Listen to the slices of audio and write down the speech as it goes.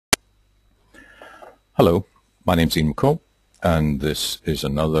Hello, my name's Merkel, and this is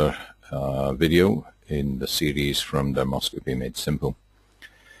another video in the series from Dermoscopy Made Simple.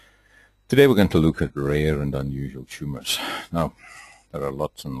 Today we're going to look at rare and unusual tumours. Now, there are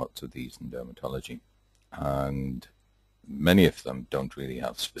lots and lots of these in dermatology, and many of them don't really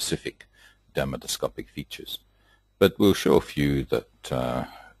have specific dermatoscopic features, but we'll show a few that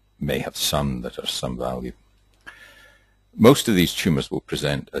may have some that are some value. Most of these tumours will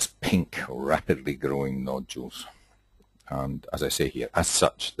present as pink, rapidly growing nodules. And as I say here, as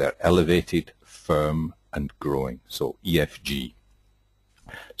such, they're elevated, firm, and growing, so EFG.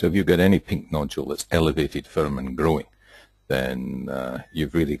 So if you've got any pink nodule that's elevated, firm, and growing, then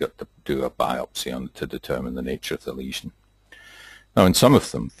you've really got to do a biopsy on it to determine the nature of the lesion. Now, in some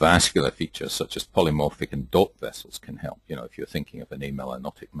of them, vascular features such as polymorphic and dot vessels can help, if you're thinking of an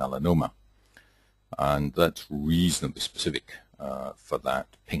amelanotic melanoma. And that's reasonably specific for that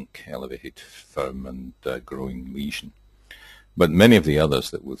pink, elevated, firm, and growing lesion. But many of the others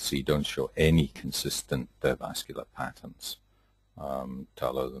that we'll see don't show any consistent vascular patterns to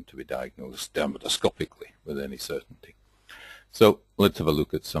allow them to be diagnosed dermatoscopically with any certainty. So let's have a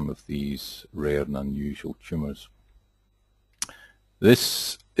look at some of these rare and unusual tumours.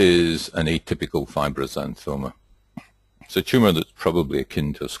 This is an atypical fibroxanthoma. It's a tumour that's probably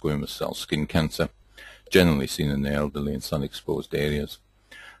akin to a squamous cell skin cancer, generally seen in the elderly and sun-exposed areas.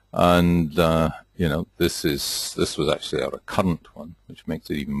 And this was actually a recurrent one, which makes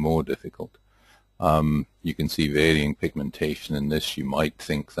it even more difficult. You can see varying pigmentation in this. You might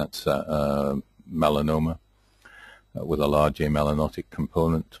think that's a melanoma with a large amelanotic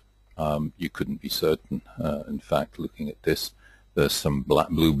component. You couldn't be certain. In fact, looking at this, there's some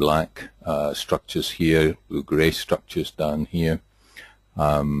blue-black structures here, blue-gray structures down here.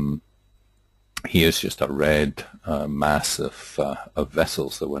 Here's just a red mass of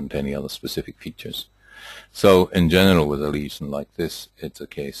vessels. There weren't any other specific features. So in general, with a lesion like this, it's a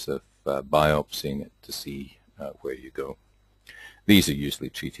case of biopsying it to see where you go. These are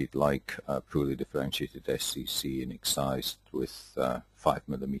usually treated like poorly differentiated SCC and excised with 5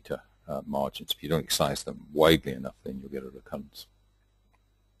 millimeter margins. If you don't excise them widely enough, then you'll get a recurrence.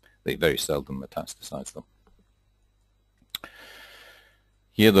 They very seldom metastasize them.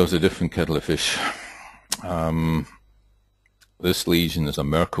 Here, there's a different kettle of fish. This lesion is a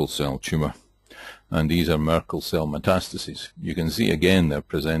Merkel cell tumor, and these are Merkel cell metastases. You can see again they're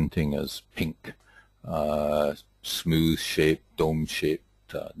presenting as pink, smooth-shaped,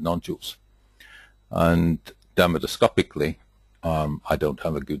 dome-shaped nodules. And dermatoscopically, I don't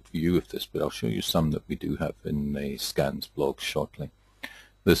have a good view of this, but I'll show you some that we do have in the scans blog shortly.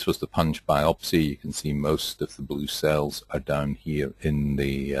 This was the punch biopsy. You can see most of the blue cells are down here in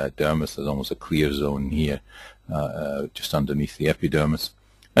the dermis. There's almost a clear zone here just underneath the epidermis.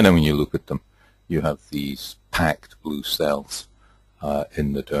 And then when you look at them, you have these packed blue cells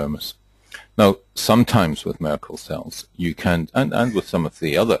in the dermis. Now, sometimes with Merkel cells, you can, and with some of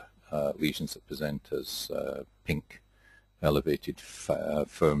the other lesions that present as pink, elevated,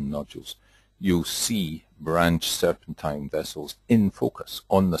 firm nodules, you'll see branch serpentine vessels in focus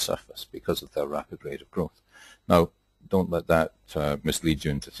on the surface because of their rapid rate of growth. Now, don't let that mislead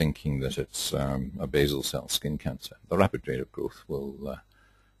you into thinking that it's a basal cell skin cancer. The rapid rate of growth will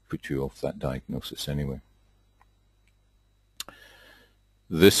put you off that diagnosis anyway.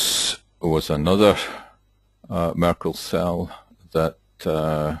 This was another Merkel cell that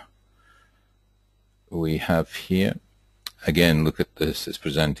we have here. Again, look at this. It's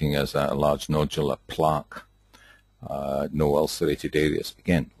presenting as a large nodular plaque, no ulcerated areas.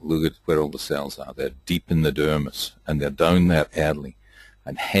 Again, look at where all the cells are. They're deep in the dermis, and they're down there early,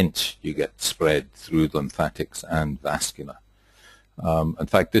 and hence you get spread through lymphatics and vascular. In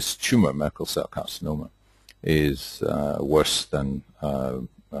fact, this tumor, Merkel cell carcinoma, is worse than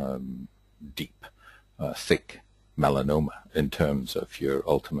deep, thick melanoma in terms of your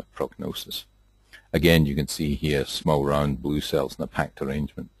ultimate prognosis. Again, you can see here small round blue cells in a packed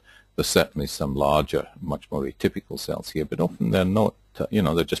arrangement. There's certainly some larger, much more atypical cells here, but often they're not,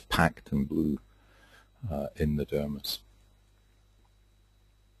 they're just packed in blue in the dermis.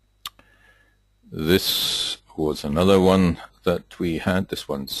 This was another one that we had. This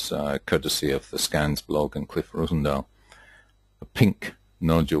one's courtesy of the Scans blog and Cliff Rosendahl. A pink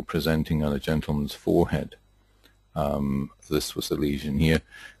nodule presenting on a gentleman's forehead. This was a lesion here.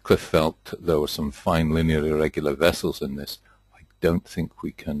 Cliff felt there were some fine linear irregular vessels in this. I don't think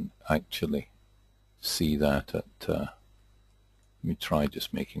we can actually see that at, let me try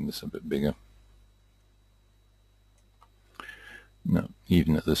just making this a bit bigger. No,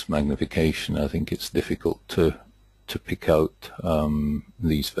 even at this magnification, I think it's difficult to pick out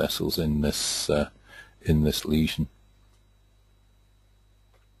these vessels in this in this lesion.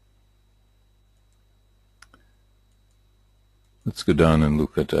 Let's go down and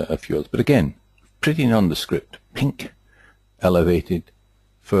look at a few others. But again, pretty nondescript. Pink, elevated,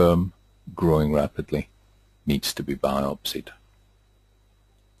 firm, growing rapidly, needs to be biopsied.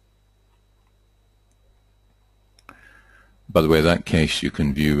 By the way, that case you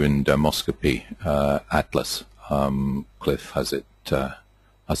can view in Dermoscopy Atlas. Cliff has it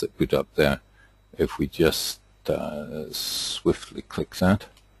put up there. If we just swiftly click that,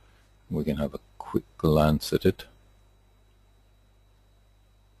 we can have a quick glance at it.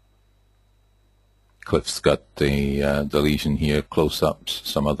 Cliff's got the lesion here, close-ups,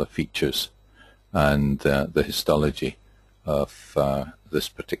 some other features, and the histology of this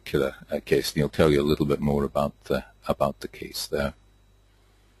particular case. And he'll tell you a little bit more about the case there.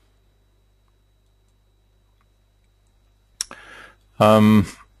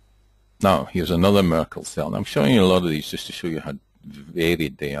 Now, here's another Merkel cell. And I'm showing you a lot of these just to show you how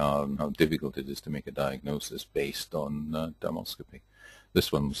varied they are and how difficult it is to make a diagnosis based on dermoscopy.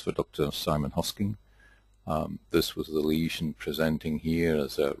 This one was for Dr. Simon Hosking. This was the lesion presenting here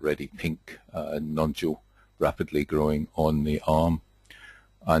as a reddy pink nodule rapidly growing on the arm.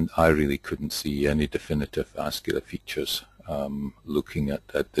 And I really couldn't see any definitive vascular features looking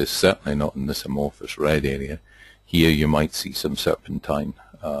at this, certainly not in this amorphous red area. Here you might see some serpentine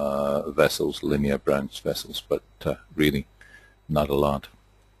vessels, linear branch vessels, but really not a lot.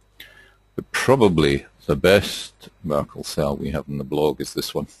 But probably the best Merkel cell we have in the blog is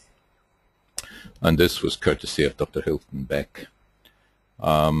this one. And this was courtesy of Dr. Hilton Beck.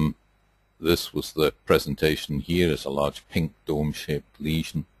 This was the presentation here as a large pink dome-shaped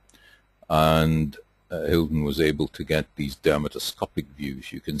lesion. And Hilton was able to get these dermatoscopic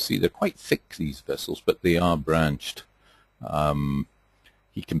views. You can see they're quite thick, these vessels, but they are branched.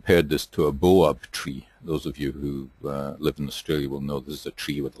 He compared this to a boab tree. Those of you who live in Australia will know this is a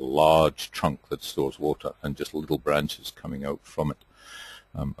tree with a large trunk that stores water and just little branches coming out from it,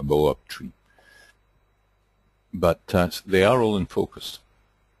 a boab tree. But they are all in focus.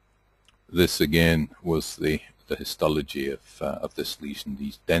 This again was the histology of this lesion,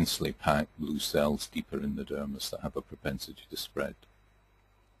 these densely packed blue cells deeper in the dermis that have a propensity to spread.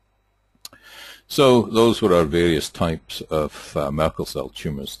 So those were our various types of Merkel cell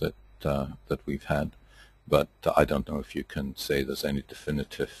tumors that we've had, but I don't know if you can say there's any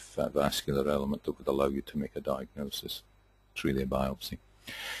definitive vascular element that would allow you to make a diagnosis. It's really a biopsy.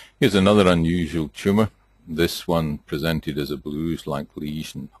 Here's another unusual tumor. This one presented as a bruise-like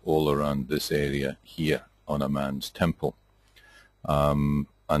lesion all around this area here on a man's temple. And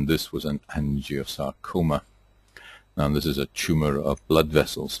this was an angiosarcoma. Now this is a tumor of blood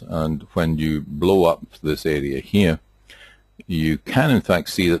vessels. And when you blow up this area here, you can in fact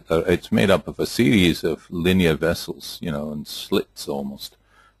see that it's made up of a series of linear vessels, you know, and slits almost.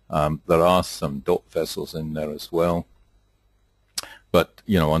 There are some dot vessels in there as well. But,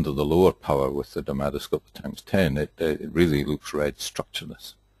 you know, under the lower power with the dermatoscope times 10, it really looks red,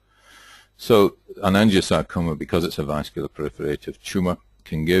 structureless. So an angiosarcoma, because it's a vascular proliferative tumor,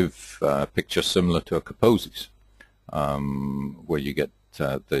 can give a picture similar to a Kaposi's, where you get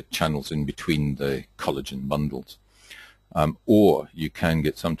the channels in between the collagen bundles. Or you can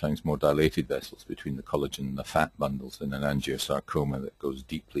get sometimes more dilated vessels between the collagen and the fat bundles in an angiosarcoma that goes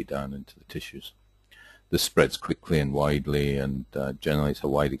deeply down into the tissues. This spreads quickly and widely, and generally it's a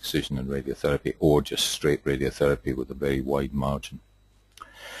wide excision and radiotherapy, or just straight radiotherapy with a very wide margin.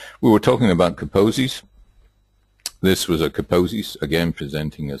 We were talking about Kaposi's. This was a Kaposi's, again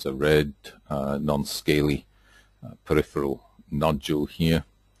presenting as a red, non-scaly peripheral nodule here.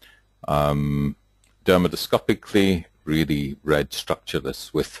 Dermatoscopically, really red,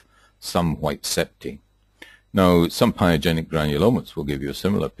 structureless, with some white septae. Now, some pyogenic granulomas will give you a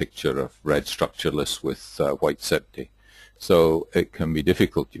similar picture of red structureless with white septae. So it can be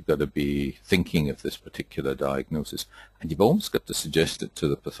difficult. You've got to be thinking of this particular diagnosis. And you've almost got to suggest it to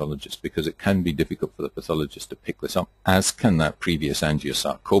the pathologist, because it can be difficult for the pathologist to pick this up, as can that previous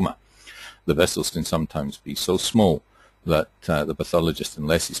angiosarcoma. The vessels can sometimes be so small that the pathologist,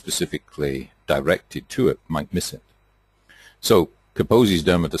 unless he's specifically directed to it, might miss it. So Kaposi's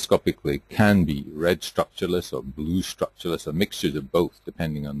dermatoscopically can be red structureless or blue structureless, or mixtures of both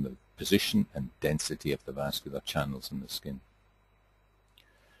depending on the position and density of the vascular channels in the skin.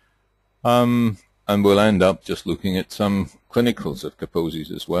 And we'll end up just looking at some clinicals of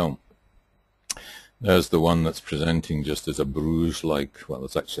Kaposi's as well. There's the one that's presenting just as a bruise-like, well,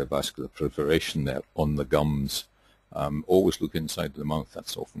 it's actually a vascular proliferation there on the gums. Always look inside the mouth.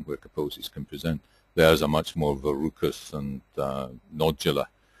 That's often where Kaposi's can present. There's a much more verrucous and nodular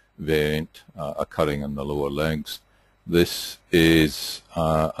variant occurring on the lower legs. This is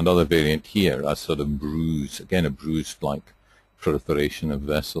another variant here, a sort of bruise, again a bruise-like proliferation of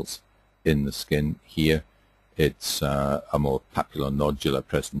vessels in the skin here. It's a more papulonodular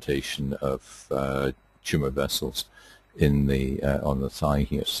presentation of tumor vessels in the on the thigh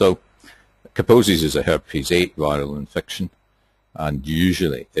here. So Kaposi's is a herpes 8 viral infection, and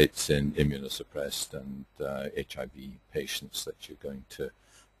usually it's in immunosuppressed and HIV patients that you're going to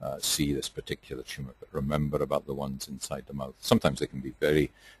see this particular tumor. But remember about the ones inside the mouth. Sometimes they can be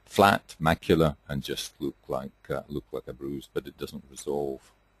very flat, macular, and just look like a bruise, but it doesn't resolve.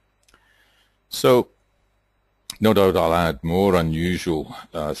 So no doubt I'll add more unusual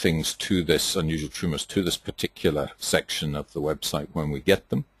things to this, unusual tumors to this particular section of the website when we get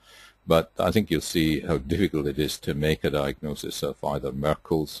them. But I think you'll see how difficult it is to make a diagnosis of either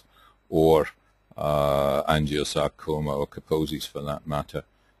Merkel's or angiosarcoma or Kaposi's for that matter,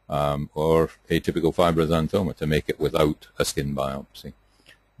 or atypical fibroxanthoma, to make it without a skin biopsy.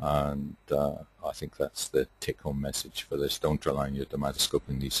 And I think that's the take-home message for this. Don't rely on your dermatoscope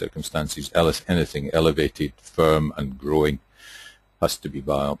in these circumstances. Anything elevated, firm, and growing has to be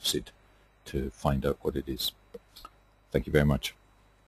biopsied to find out what it is. Thank you very much.